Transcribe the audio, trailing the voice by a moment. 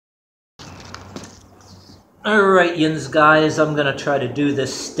Alright, yins guys, I'm gonna try to do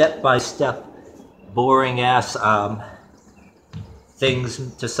this step-by-step, boring-ass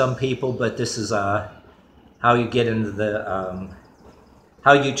things to some people, but this is how you get into the,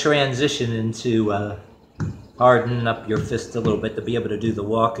 how you transition into hardening up your fist a little bit to be able to do the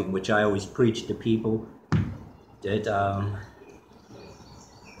walking, which I always preach to people that,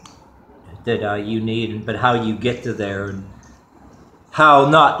 you need, but how you get to there, and how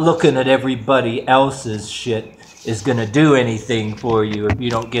not looking at everybody else's shit is going to do anything for you if you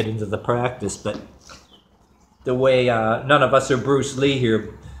don't get into the practice. But the way none of us are Bruce Lee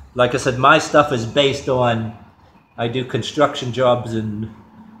here. Like I said, my stuff is based on, I do construction jobs and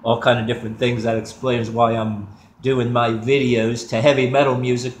all kind of different things. That explains why I'm doing my videos to heavy metal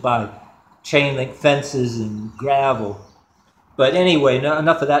music by chain link fences and gravel. But anyway,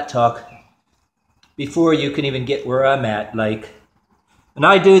 enough of that talk. Before you can even get where I'm at, and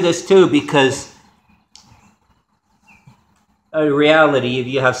I do this too because in reality, if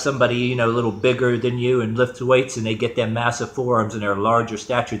you have somebody, you know, a little bigger than you and lifts weights and they get them massive forearms and they're larger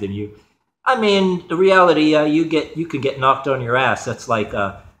stature than you, I mean, the reality, you can get knocked on your ass. That's like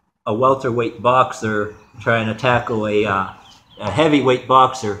a welterweight boxer trying to tackle a heavyweight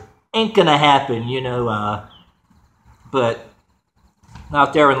boxer. Ain't gonna happen, you know, but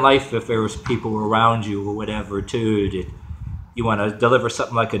out there in life, if there was people around you or whatever too, you want to deliver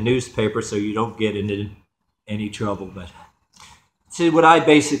something like a newspaper so you don't get into any trouble. But see, what I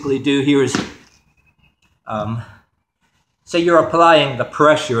basically do here is, say you're applying the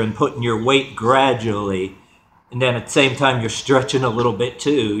pressure and putting your weight gradually, and then at the same time you're stretching a little bit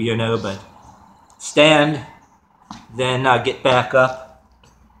too, you know, but stand, then get back up.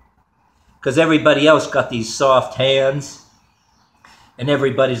 Because everybody else got these soft hands, and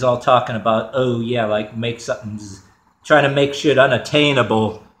everybody's all talking about, oh yeah, like make something, trying to make shit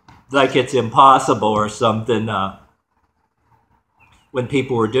unattainable, like it's impossible or something, when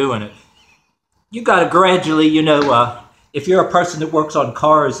people were doing it. You gotta gradually, you know, if you're a person that works on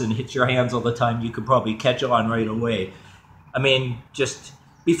cars and hits your hands all the time, you could probably catch on right away. I mean, just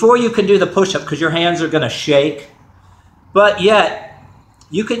before you can do the push-up, because your hands are gonna shake, but yet,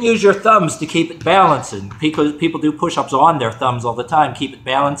 you can use your thumbs to keep it balancing, because people do push-ups on their thumbs all the time, keep it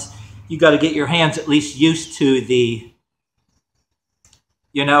balanced. You gotta get your hands at least used to the,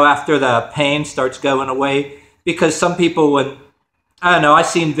 you know, after the pain starts going away. Because some people, when, I don't know, I've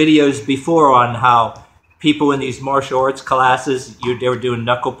seen videos before on how people in these martial arts classes, they were doing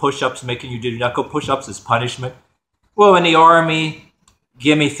knuckle push-ups, making you do knuckle push-ups as punishment. Well, in the army,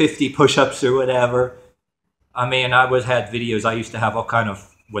 give me 50 push-ups or whatever. I mean, I had videos, I used to have all kind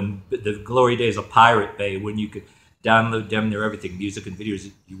of, when the glory days of Pirate Bay, when you could download damn near everything, music and videos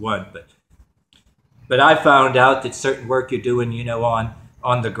that you want. But I found out that certain work you're doing, you know,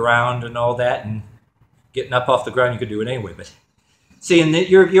 on the ground and all that, and getting up off the ground, you could do it anyway. But seeing that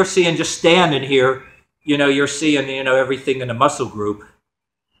you're seeing just standing here, you know, you're seeing, you know, everything in the muscle group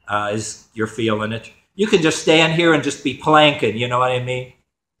you're feeling it. You can just stand here and just be planking, you know what I mean?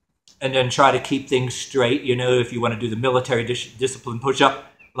 And then try to keep things straight, you know, if you want to do the military discipline push-up.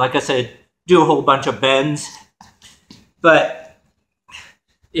 Like I said, do a whole bunch of bends. But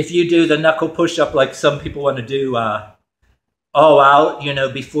if you do the knuckle push-up like some people want to do all out, you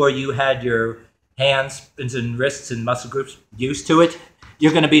know, before you had your hands and wrists and muscle groups used to it,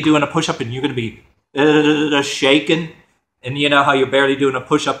 you're going to be doing a push-up and you're going to be shaking. And you know how you're barely doing a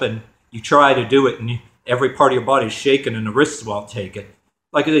push-up and you try to do it and every part of your body is shaking and the wrists won't take it.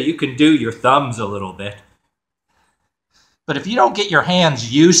 Like I said, you can do your thumbs a little bit. But if you don't get your hands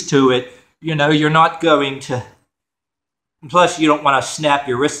used to it, you know, you're not going to... Plus, you don't want to snap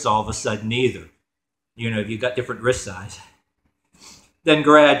your wrists all of a sudden either. You know, if you've got different wrist size. Then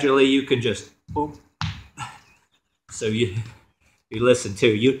gradually you can just... Boom. So you listen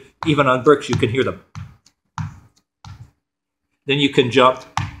too. Even on bricks, you can hear them. Then you can jump.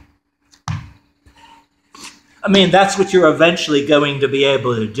 I mean, that's what you're eventually going to be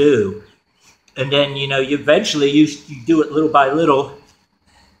able to do. And then, you know, you do it little by little.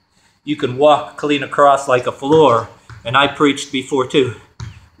 You can walk clean across like a floor. And I preached before too.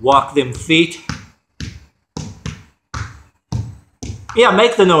 Walk them feet. Yeah,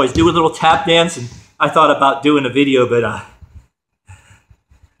 make the noise. Do a little tap dance. And I thought about doing a video, but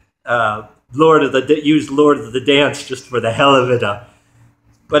use Lord of the Dance just for the hell of it.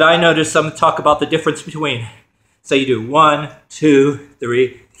 But I noticed some talk about the difference between... So you do 1, 2,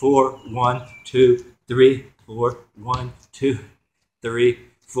 3, 4, 1, 2, 3, 4, 1, 2, 3,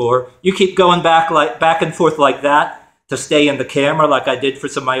 4. You keep going back and forth like that to stay in the camera, like I did for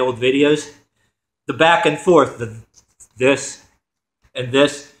some of my old videos. The back and forth, this and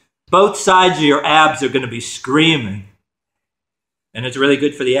this, both sides of your abs are going to be screaming. And it's really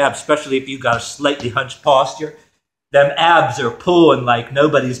good for the abs, especially if you've got a slightly hunched posture. Them abs are pulling like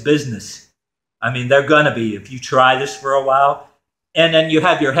nobody's business. I mean, they're going to be if you try this for a while. And then you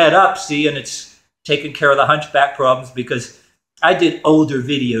have your head up, see, and it's taking care of the hunchback problems, because I did older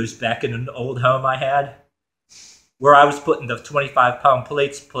videos back in an old home I had where I was putting the 25-pound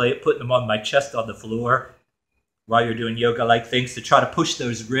plates, putting them on my chest on the floor while you're doing yoga-like things to try to push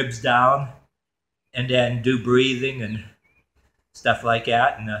those ribs down and then do breathing and stuff like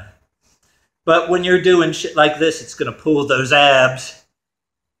that. And but when you're doing shit like this, it's going to pull those abs.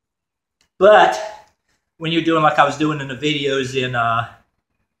 But when you're doing like I was doing in the videos in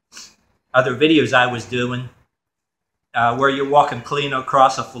other videos I was doing, where you're walking clean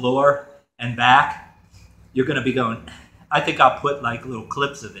across a floor and back, you're going to be going, I think I'll put like little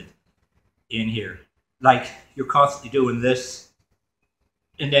clips of it in here. Like you're constantly doing this,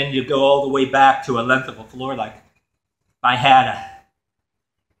 and then you go all the way back to a length of a floor. Like if I had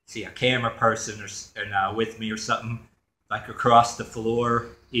a camera person or with me or something, like across the floor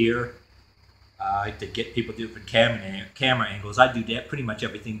here, to get people different camera angles. I do that pretty much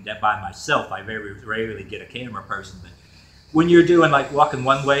everything that by myself. I very rarely get a camera person. But when you're doing like walking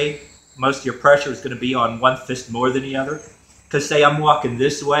one way, most of your pressure is going to be on one fist more than the other. Because say I'm walking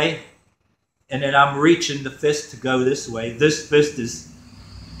this way, and then I'm reaching the fist to go this way. This fist is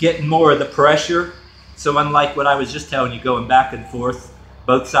getting more of the pressure. So unlike what I was just telling you, going back and forth,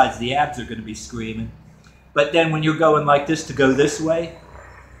 both sides of the abs are going to be screaming. But then when you're going like this to go this way,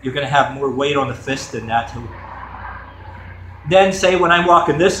 you're going to have more weight on the fist than that. Then say when I'm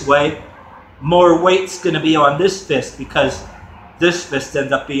walking this way, more weight's going to be on this fist, because this fist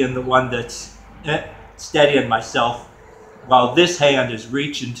ends up being the one that's steadying myself, while this hand is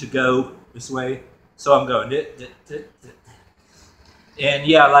reaching to go this way. So I'm going. And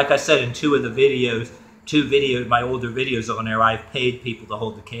yeah, like I said in two videos, my older videos on there, I've paid people to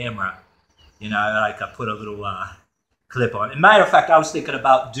hold the camera. You know, like I put a little clip on. As a matter of fact, I was thinking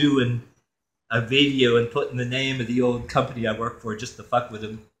about doing a video and putting the name of the old company I worked for just to fuck with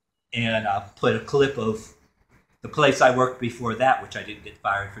them. And I'll put a clip of the place I worked before that, which I didn't get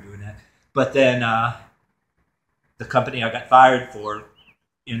fired for doing that. But then the company I got fired for,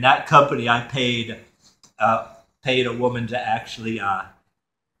 in that company I paid a woman to actually,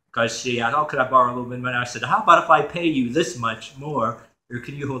 because she asked, oh, could I borrow a little bit of money? I said, how about if I pay you this much more, or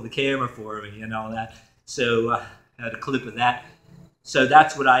can you hold the camera for me and all that? So I had a clip of that. So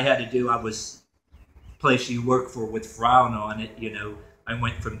that's what I had to do. I was place you work for with frown on it, you know. I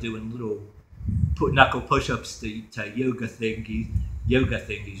went from doing little knuckle push-ups to yoga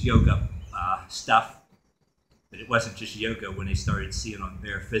stuff. But it wasn't just yoga when they started seeing on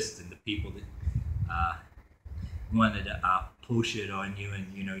bare fists and the people that wanted to push it on you,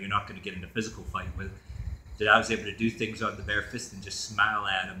 and you know you're not going to get in a physical fight with. That I was able to do things on the bare fist and just smile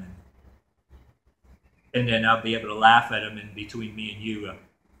at them, and then I'll be able to laugh at them. And between me and you,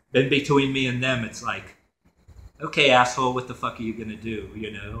 then between me and them, it's like, okay, asshole, what the fuck are you gonna do?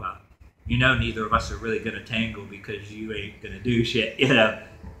 You know, neither of us are really gonna tangle because you ain't gonna do shit. You know,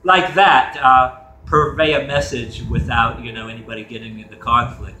 like that. Purvey a message without anybody getting into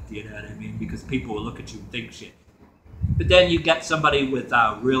conflict. You know what I mean? Because people will look at you and think shit. But then you get somebody with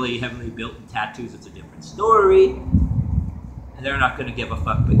really heavily built tattoos. It's a different story. And they're not going to give a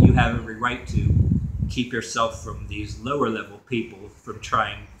fuck. But you have every right to keep yourself from these lower level people from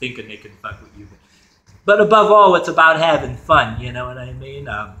thinking they can fuck with you. But above all, it's about having fun. You know what I mean?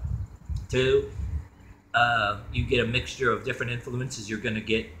 You get a mixture of different influences. You're going to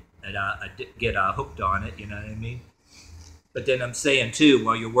get hooked on it. You know what I mean? But then I'm saying too,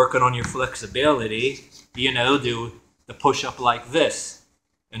 while you're working on your flexibility, do the push-up like this.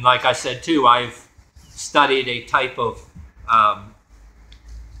 And like I said too, I've studied a type of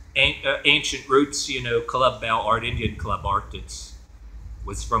ancient roots, club bell art, Indian club art that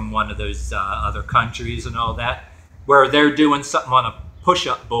was from one of those other countries and all that, where they're doing something on a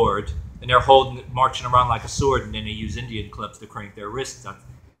push-up board and they're marching around like a sword, and then they use Indian clubs to crank their wrists up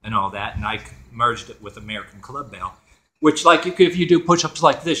and all that. And I merged it with American club bell, which if you do push-ups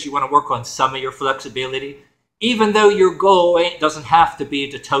like this, you want to work on some of your flexibility. Even though your goal doesn't have to be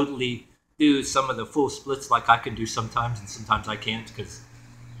to totally do some of the full splits like I can do sometimes, and sometimes I can't because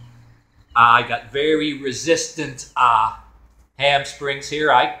I got very resistant hamstrings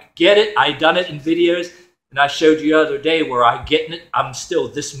here. I get it. I done it in videos, and I showed you the other day where I'm still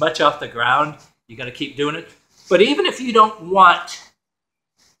this much off the ground. You got to keep doing it. But even if you don't want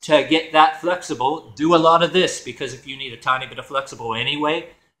to get that flexible, do a lot of this, because if you need a tiny bit of flexible anyway,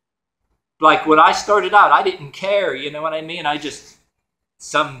 like when I started out, I didn't care, you know what I mean?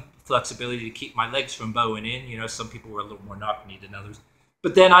 Some flexibility to keep my legs from bowing in. You know, some people were a little more knock-kneed than others.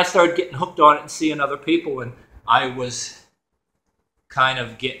 But then I started getting hooked on it and seeing other people, and I was kind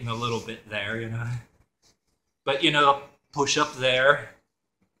of getting a little bit there, you know. But, you know, push up there,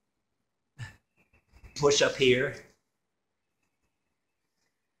 push up here.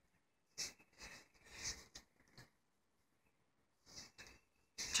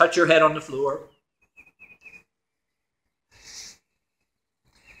 Touch your head on the floor.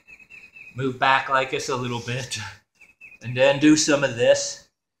 Move back like this a little bit. And then do some of this.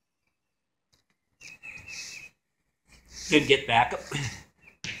 Then get back up.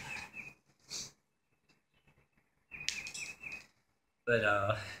 But,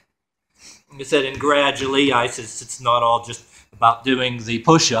 like I said, and gradually, it's not all just about doing the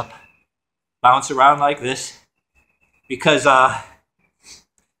push-up. Bounce around like this. Because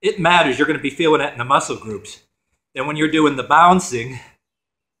it matters. You're going to be feeling it in the muscle groups. Then when you're doing the bouncing,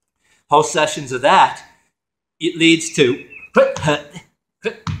 whole sessions of that, it leads to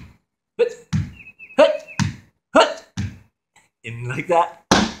and like that.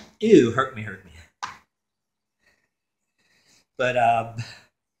 Ew, hurt me. But,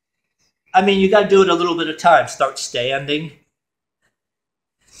 I mean, you got to do it a little bit of time. Start standing.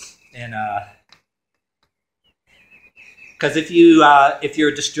 And, because if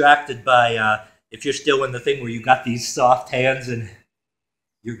you're distracted by, if you're still in the thing where you got these soft hands and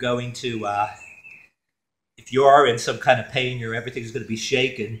you're going to, if you are in some kind of pain or everything's going to be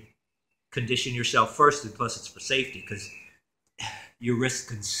shaken, condition yourself first, and plus it's for safety, because your wrist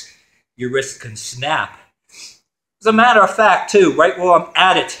can snap. As a matter of fact, too, right while I'm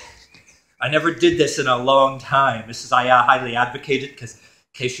at it, I never did this in a long time. This is I highly advocate it, because in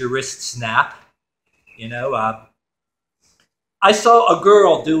case your wrists snap, you know. I saw a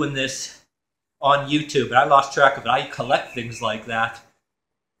girl doing this on YouTube, and I lost track of it. I collect things like that.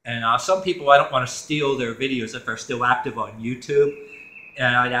 And some people, I don't want to steal their videos if they're still active on YouTube.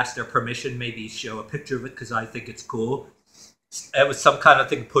 And I'd ask their permission, maybe show a picture of it, because I think it's cool. It was some kind of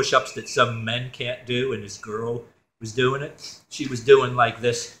thing, push-ups that some men can't do, and this girl was doing it. She was doing like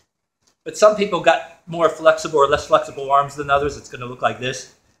this. But some people got more flexible or less flexible arms than others. It's going to look like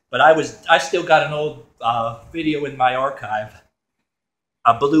this. But I still got an old video in my archive.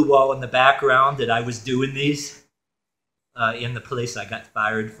 A blue wall in the background that I was doing these in the place I got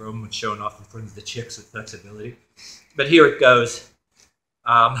fired from, and showing off in front of the chicks with flexibility. But here it goes.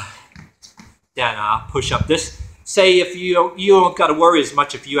 Then push up this. Say if you don't got to worry as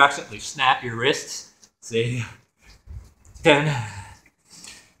much if you accidentally snap your wrists. See, then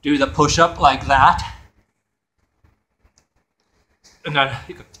do the push up like that, and then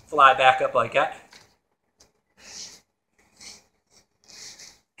you can fly back up like that.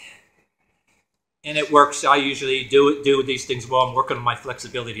 And it works. I usually do these things while I'm working on my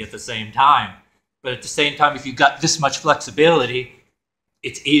flexibility at the same time. But at the same time, if you've got this much flexibility,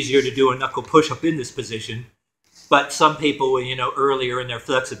 it's easier to do a knuckle push-up in this position. But some people, you know, earlier in their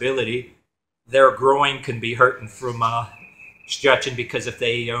flexibility, their groin can be hurting from stretching, because if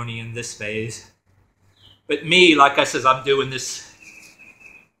they only in this phase. But me, like I said, I'm doing this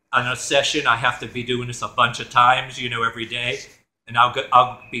on a session. I have to be doing this a bunch of times, you know, every day. And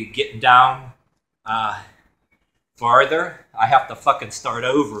I'll be getting down farther. I have to fucking start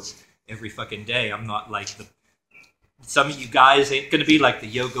over every fucking day. I'm not like some of you guys ain't gonna be like the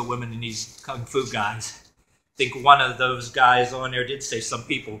yoga women and these kung fu guys. I think one of those guys on there did say some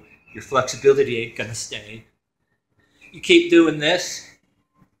people, your flexibility ain't gonna stay. You keep doing this,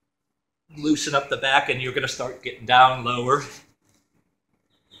 loosen up the back, and you're gonna start getting down lower.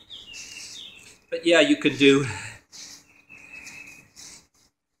 But yeah, you can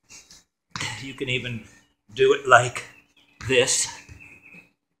even do it like this.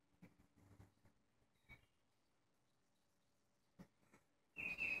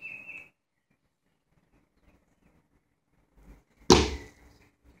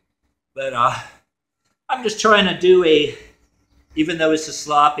 But I'm just trying to do even though it's a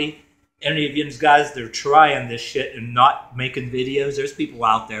sloppy, any of you guys that are trying this shit and not making videos, there's people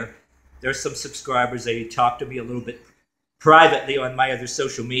out there. There's some subscribers, they talk to me a little bit privately on my other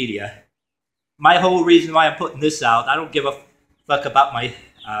social media. My whole reason why I'm putting this out, I don't give a fuck about my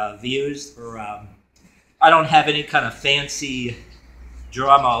views, or I don't have any kind of fancy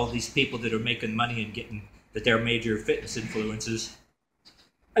drama, all these people that are making money and getting that they're major fitness influencers.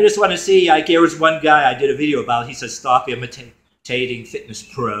 I just want to see, like, there was one guy I did a video about, he says, stop imitating fitness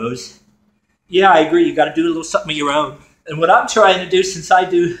pros. Yeah, I agree, you got to do a little something of your own. And what I'm trying to do, since I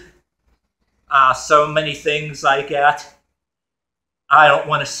do so many things like that, I don't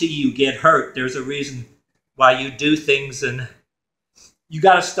want to see you get hurt. There's a reason why you do things, and you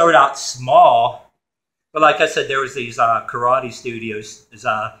got to start out small. But like I said, there was these karate studios.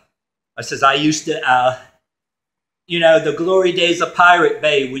 I says I used to, the glory days of Pirate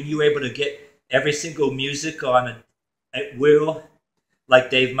Bay when you were able to get every single music on at will. Like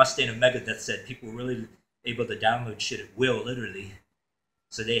Dave Mustaine of Megadeth said, people were really able to download shit at will, literally.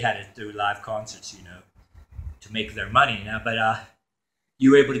 So they had it through live concerts, to make their money now. But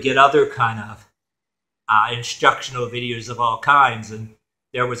you were able to get other kind of instructional videos of all kinds. And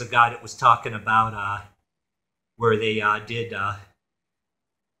there was a guy that was talking about where they did that.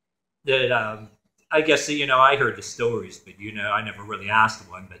 I guess, I heard the stories, but, I never really asked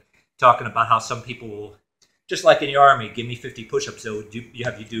one. But talking about how some people will, just like in the Army, give me 50 push-ups, so you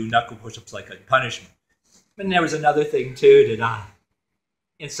have you do knuckle push-ups like a punishment. And there was another thing, too, that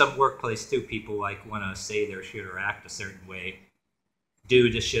in some workplace, too, people like want to say their shit or act a certain way,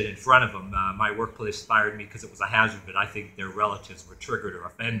 do the shit in front of them. My workplace fired me because it was a hazard, but I think their relatives were triggered or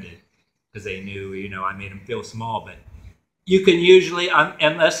offended because they knew, I made them feel small. But you can usually,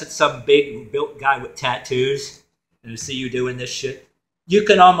 unless it's some big built guy with tattoos, and see you doing this shit, you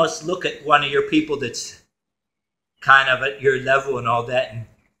can almost look at one of your people that's kind of at your level and all that, and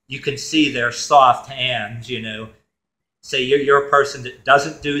you can see their soft hands, Say you're a person that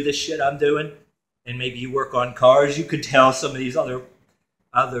doesn't do this shit I'm doing, and maybe you work on cars, you could tell some of these other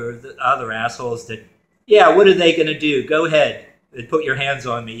assholes that, yeah, what are they going to do? Go ahead and put your hands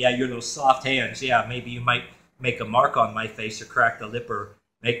on me. Yeah, your little soft hands. Yeah, maybe you might make a mark on my face or crack the lip or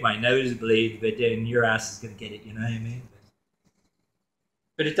make my nose bleed, but then your ass is going to get it, you know what I mean?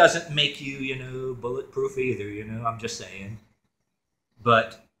 But it doesn't make you, bulletproof either, I'm just saying.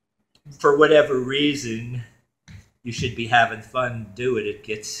 But for whatever reason, you should be having fun, do it. It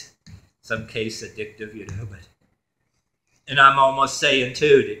gets some case addictive, but. And I'm almost saying,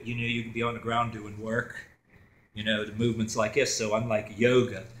 too, that, you can be on the ground doing work, the movements like this. So unlike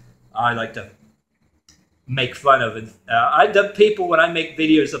yoga, I like to make fun of it. The people, when I make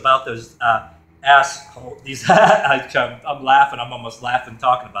videos about those these, I'm laughing, I'm almost laughing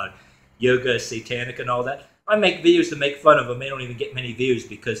talking about it. Yoga is satanic and all that. I make videos to make fun of them. They don't even get many views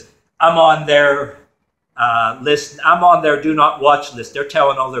because I'm on their list. I'm on their do not watch list. They're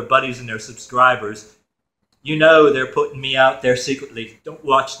telling all their buddies and their subscribers, they're putting me out there secretly. Don't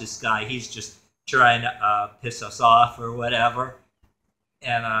watch this guy. He's just trying to piss us off or whatever.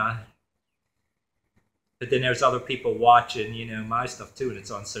 And but then there's other people watching, my stuff too, and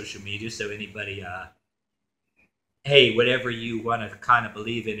it's on social media. So anybody, hey, whatever you want to kind of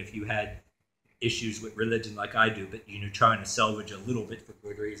believe in, if you had issues with religion like I do, but trying to salvage a little bit for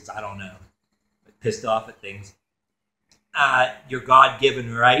good reasons, I don't know, but pissed off at things. Your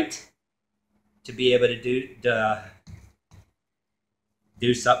God-given right to be able to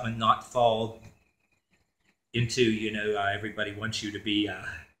do something and not fall into, everybody wants you to be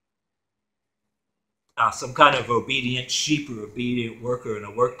some kind of obedient sheep or obedient worker in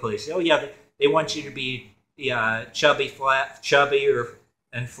a workplace. Oh yeah, they want you to be chubby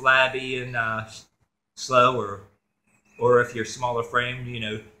and flabby and slow, or if you're smaller framed,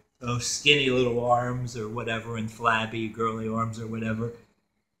 skinny little arms or whatever, and flabby girly arms or whatever.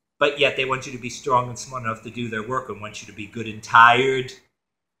 But yet they want you to be strong and smart enough to do their work and want you to be good and tired.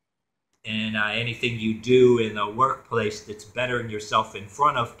 And anything you do in a workplace that's bettering yourself in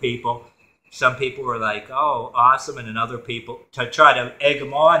front of people, some people are like, oh, awesome, and then other people to try to egg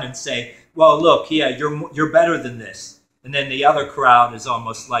them on and say, well, look, yeah, you're better than this. And then the other crowd is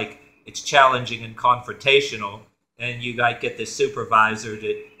almost like it's challenging and confrontational, and you might get this supervisor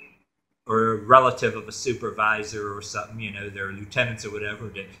or a relative of a supervisor or something, they're lieutenants or whatever,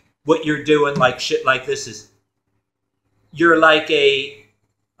 that what you're doing, like shit like this, is you're like a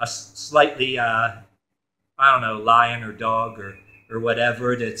slightly, I don't know, lion or dog or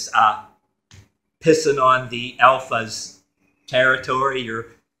whatever that's pissing on the alpha's territory. You're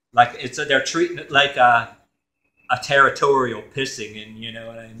like, they're treating it like a territorial pissing, and you know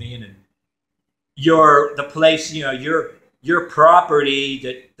what I mean? And you're the place, your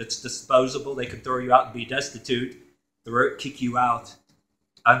property that's disposable. They could throw you out and be destitute, kick you out.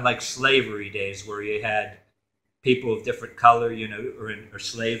 Unlike slavery days where you had people of different color, or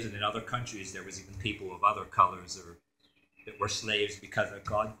slaves, and in other countries there was even people of other colors or that were slaves because of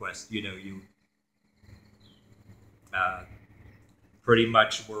conquest. You pretty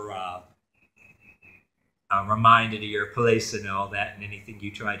much were reminded of your place and all that, and anything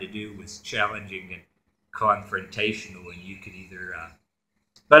you tried to do was challenging and confrontational, and you could either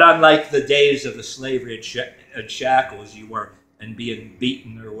but unlike the days of the slavery and shackles, you were and being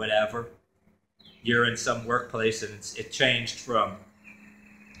beaten or whatever, you're in some workplace and it changed from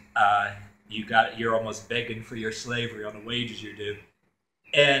you're almost begging for your slavery on the wages you're due,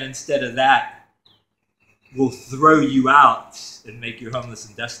 And instead of that, will throw you out and make you homeless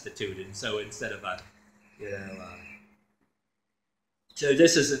and destitute. And so instead of you know, so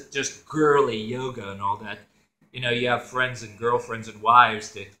this isn't just girly yoga and all that. You have friends and girlfriends and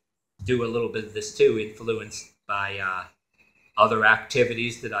wives that do a little bit of this too, influenced by other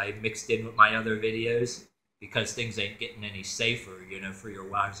activities that I mixed in with my other videos, because things ain't getting any safer, for your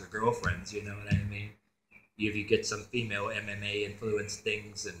wives or girlfriends. You know what I mean? If you get some female MMA influenced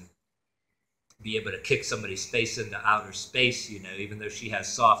things and be able to kick somebody's face into outer space, even though she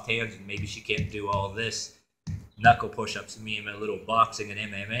has soft hands and maybe she can't do all this knuckle push-ups, me and my little boxing and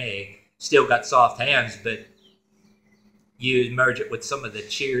MMA, still got soft hands, but you merge it with some of the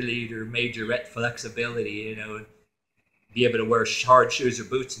cheerleader majorette flexibility, and be able to wear hard shoes or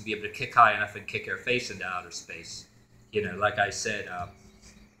boots and be able to kick high enough and kick her face into outer space. Like I said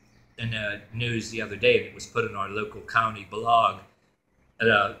in the news the other day, and it was put in our local county blog, at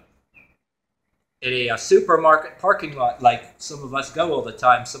a supermarket parking lot, like some of us go all the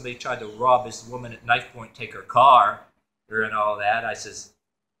time, somebody tried to rob this woman at knife point, take her car, and all that. I says,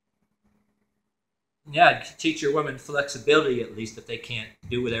 yeah, teach your women flexibility, at least if they can't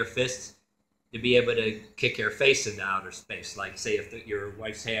do with their fists, to be able to kick her face into outer space. Like, say, if your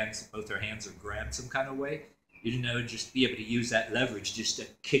wife's hands, both her hands are grabbed some kind of way, just be able to use that leverage just to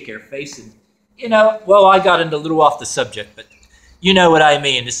kick her face. And, well, I got into a little off the subject, but you know what I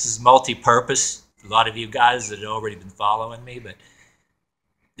mean. This is multi-purpose. A lot of you guys that have already been following me, but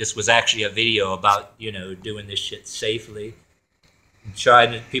this was actually a video about, doing this shit safely.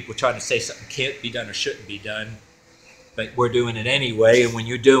 And people trying to say something can't be done or shouldn't be done, but we're doing it anyway. And when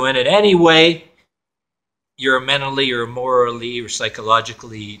you're doing it anyway, you're mentally or morally or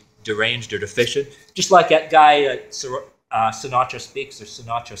psychologically deranged or deficient. Just like that guy, Sinatra Speaks or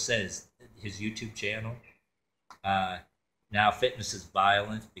Sinatra Says, his YouTube channel. Now fitness is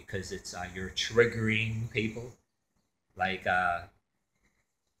violent because it's you're triggering people. Like,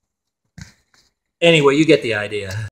 anyway, you get the idea.